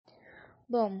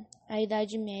Bom, a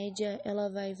Idade Média, ela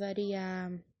vai variar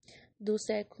do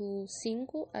século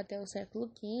V até o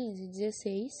século XV,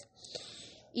 XVI.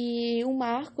 E o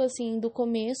marco, assim, do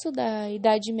começo da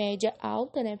Idade Média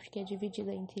alta, né, porque é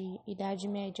dividida entre Idade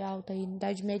Média alta e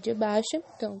Idade Média baixa.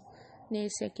 Então,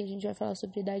 nesse aqui a gente vai falar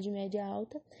sobre Idade Média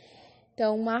alta.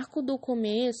 Então, o marco do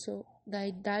começo da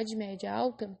Idade Média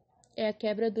alta é a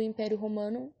quebra do Império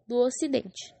Romano do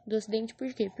Ocidente. Do Ocidente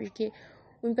por quê? Porque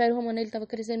o Império Romano estava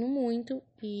crescendo muito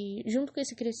e, junto com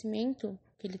esse crescimento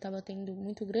que ele estava tendo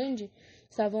muito grande,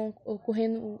 estavam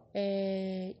ocorrendo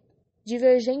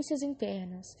divergências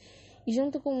internas. E,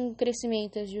 junto com o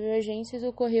crescimento das divergências,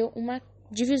 ocorreu uma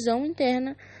divisão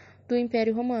interna do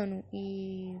Império Romano.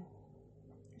 E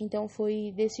então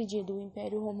foi decidido o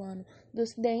Império Romano do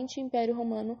Ocidente e o Império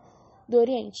Romano do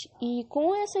Oriente. E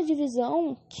com essa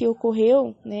divisão que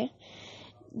ocorreu, né,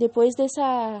 depois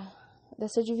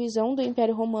dessa divisão do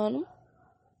Império Romano,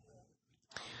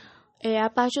 a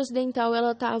parte ocidental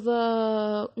ela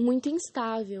estava muito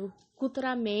instável,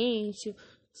 culturalmente,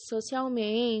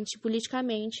 socialmente,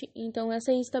 politicamente. Então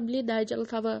essa instabilidade ela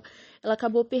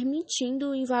acabou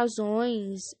permitindo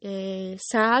invasões,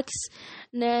 saques,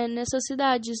 né, nessas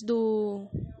cidades do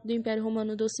Império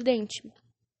Romano do Ocidente.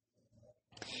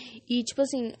 E, tipo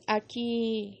assim,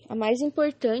 aqui a mais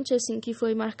importante, assim, que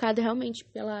foi marcada realmente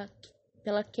pela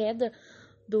queda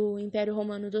do Império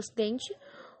Romano do Ocidente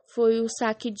foi o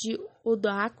saque de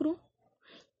Odacro,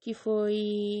 que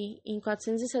foi em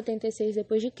 476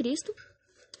 d.C.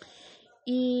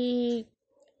 E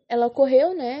ela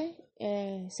ocorreu, né,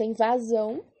 essa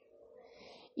invasão.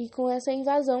 E com essa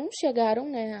invasão chegaram,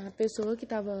 né, a pessoa que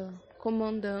estava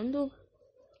comandando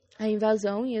a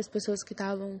invasão e as pessoas que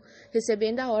estavam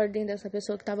recebendo a ordem dessa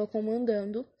pessoa que estava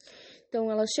comandando.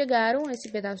 Então, elas chegaram a esse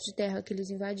pedaço de terra que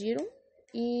eles invadiram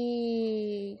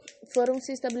e foram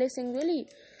se estabelecendo ali.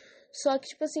 Só que,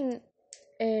 tipo assim,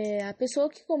 a pessoa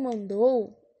que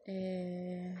comandou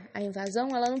a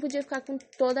invasão, ela não podia ficar com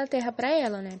toda a terra para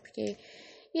ela, né? Porque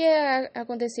ia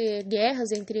acontecer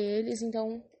guerras entre eles.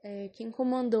 Então, quem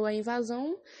comandou a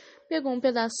invasão pegou um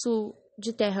pedaço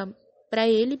de terra para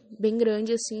ele, bem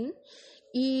grande assim,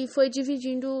 e foi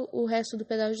dividindo o resto do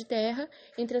pedaço de terra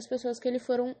entre as pessoas que ele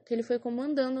foi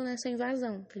comandando nessa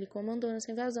invasão, que ele comandou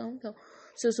nessa invasão. Então,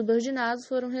 seus subordinados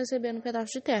foram recebendo um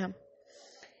pedaço de terra.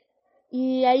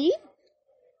 E aí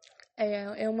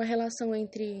é uma relação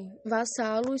entre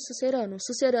vassalo e sucerano. O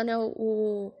sucerano é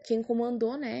quem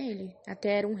comandou, né? Ele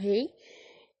até era um rei.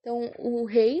 Então, o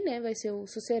rei, né, vai ser o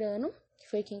sucerano, que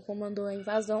foi quem comandou a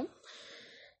invasão.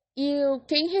 E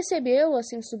quem recebeu,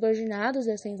 assim, os subordinados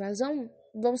dessa invasão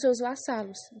vão ser os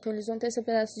vassalos. Então, eles vão ter esse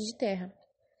pedaço de terra.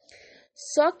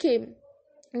 Só que,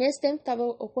 nesse tempo, estava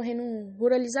ocorrendo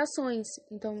ruralizações.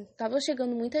 Então, estava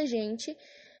chegando muita gente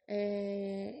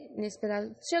nesse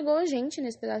pedaço. Chegou gente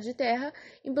nesse pedaço de terra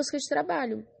em busca de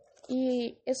trabalho.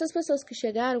 E essas pessoas que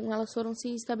chegaram, elas foram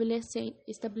se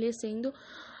estabelecendo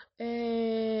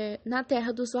na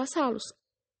terra dos vassalos.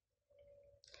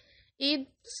 E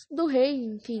do rei,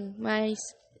 enfim, mas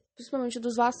principalmente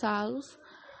dos vassalos.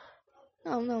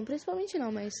 Não, principalmente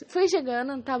não, mas foi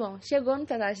chegando, tá bom, chegou no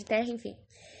pedaço de terra, enfim.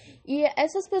 E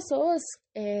essas pessoas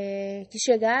que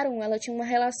chegaram, ela tinha uma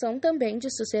relação também de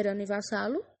sucerano e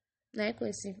vassalo, né, com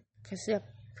esse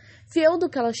feudo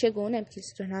que ela chegou, né, porque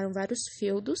se tornaram vários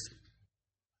feudos.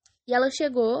 E ela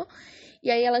chegou, e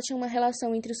aí ela tinha uma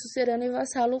relação entre sucerano e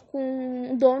vassalo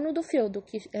com o dono do feudo,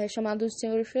 que é chamado de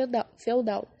senhor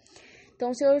feudal. Então,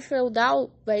 o senhor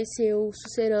feudal vai ser o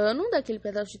sucerano daquele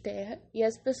pedaço de terra, e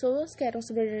as pessoas que eram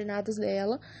subordinadas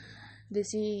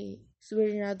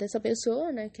subordinado dessa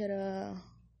pessoa, né, que era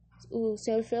o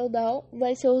senhor feudal,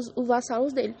 vai ser os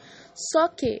vassalos dele. Só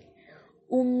que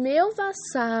o meu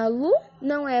vassalo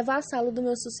não é vassalo do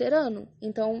meu sucerano.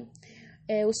 Então,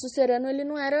 o sucerano, ele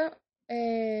não era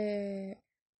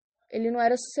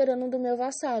sucerano do meu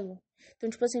vassalo. Então,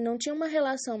 tipo assim, não tinha uma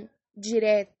relação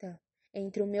direta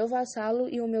entre o meu vassalo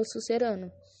e o meu sucerano.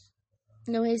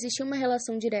 Não existia uma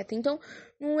relação direta. Então,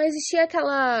 não existia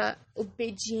aquela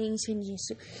obediência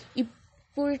nisso. E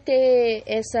por ter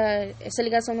essa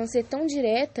ligação não ser tão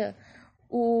direta,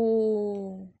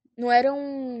 não era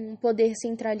um poder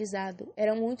centralizado.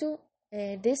 Era muito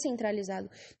descentralizado.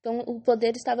 Então, o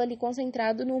poder estava ali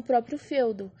concentrado no próprio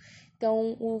feudo.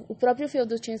 Então, o próprio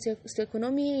feudo tinha sua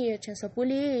economia, tinha sua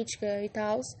política e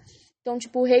tal. Então,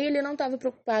 tipo, o rei, ele não estava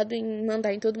preocupado em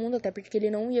mandar em todo mundo, até porque ele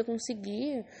não ia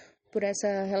conseguir, por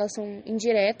essa relação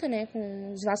indireta, né,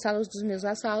 com os vassalos dos meus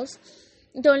vassalos.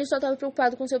 Então, ele só estava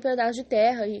preocupado com seu pedaço de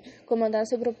terra e comandar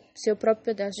seu próprio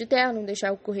pedaço de terra, não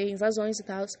deixar ocorrer invasões e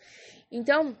tal.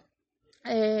 Então,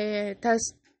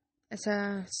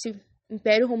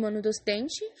 Império Romano do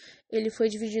Ocidente, ele foi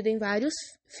dividido em vários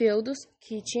feudos,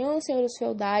 que tinham os senhores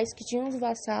feudais, que tinham os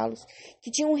vassalos,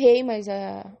 que tinham um rei, mas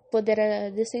o poder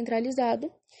era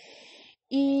descentralizado.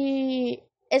 E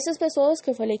essas pessoas que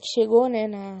eu falei que chegou, né,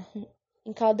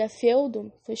 em cada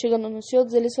feudo, foi chegando nos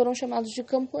feudos, eles foram chamados de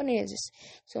camponeses,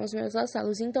 são os meus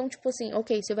vassalos. Então, tipo assim,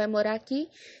 ok, você vai morar aqui,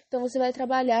 então você vai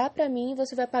trabalhar pra mim e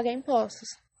você vai pagar impostos.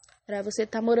 Pra você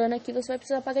estar morando aqui, você vai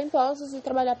precisar pagar impostos e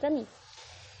trabalhar pra mim.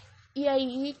 E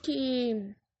aí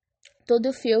que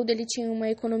todo feudo, ele tinha uma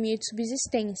economia de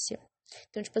subsistência.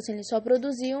 Então, tipo assim, eles só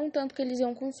produziam o tanto que eles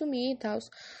iam consumir e tal.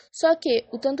 Só que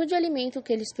o tanto de alimento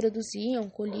que eles produziam,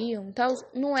 colhiam e tal,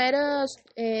 não era...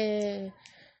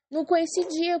 não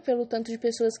coincidia pelo tanto de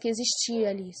pessoas que existia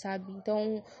ali, sabe?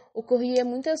 Então, ocorria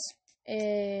muitas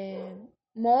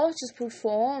mortes por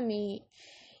fome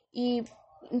e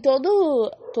em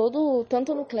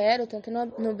tanto no clero, tanto na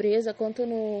nobreza, quanto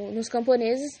nos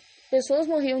camponeses, pessoas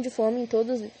morriam de fome em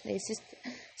todas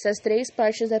essas três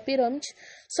partes da pirâmide,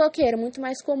 só que era muito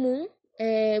mais comum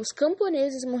os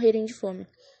camponeses morrerem de fome.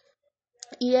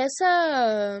 E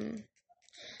essa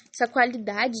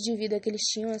qualidade de vida que eles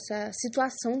tinham, essa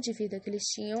situação de vida que eles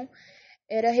tinham,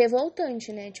 era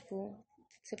revoltante, né? Tipo,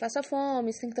 você passa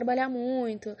fome, você tem que trabalhar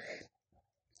muito,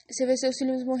 você vê seus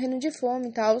filhos morrendo de fome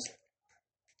e tal.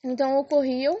 Então,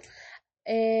 ocorriam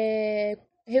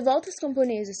revoltas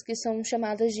camponesas, que são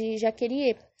chamadas de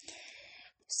jaquerie.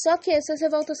 Só que essas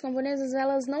revoltas camponesas,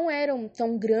 elas não eram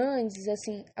tão grandes,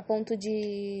 assim, a ponto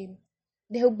de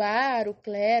derrubar o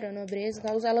clero, a nobreza e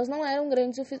tal. Elas não eram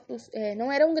grandes,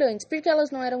 não eram grandes. Por que elas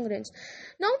não eram grandes?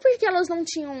 Não porque elas não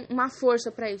tinham uma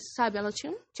força pra isso, sabe? Elas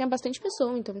tinha bastante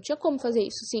pessoa, então não tinha como fazer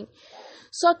isso, sim.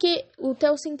 Só que o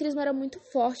teocentrismo era muito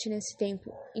forte nesse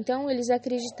tempo. Então, eles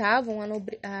acreditavam,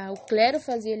 o clero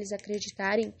fazia eles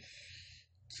acreditarem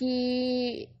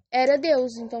que era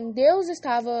Deus. Então,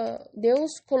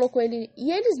 Deus colocou ele, e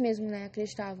eles mesmos, né,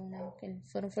 acreditavam, né,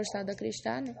 foram forçados a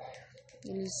acreditar, né,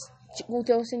 o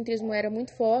teocentrismo era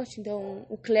muito forte, então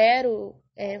o clero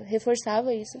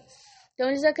reforçava isso. Então,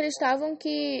 eles acreditavam que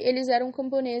eles eram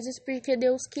camponeses porque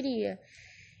Deus queria.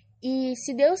 E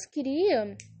se Deus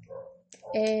queria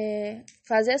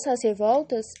fazer essas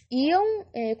revoltas, iam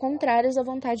contrárias à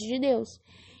vontade de Deus.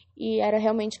 E era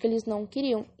realmente o que eles não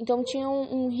queriam. Então, tinha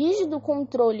um rígido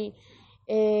controle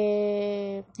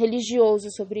religioso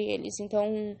sobre eles.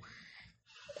 Então,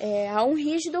 há um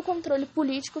rígido controle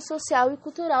político, social e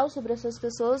cultural sobre essas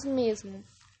pessoas mesmo.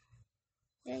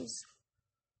 É isso.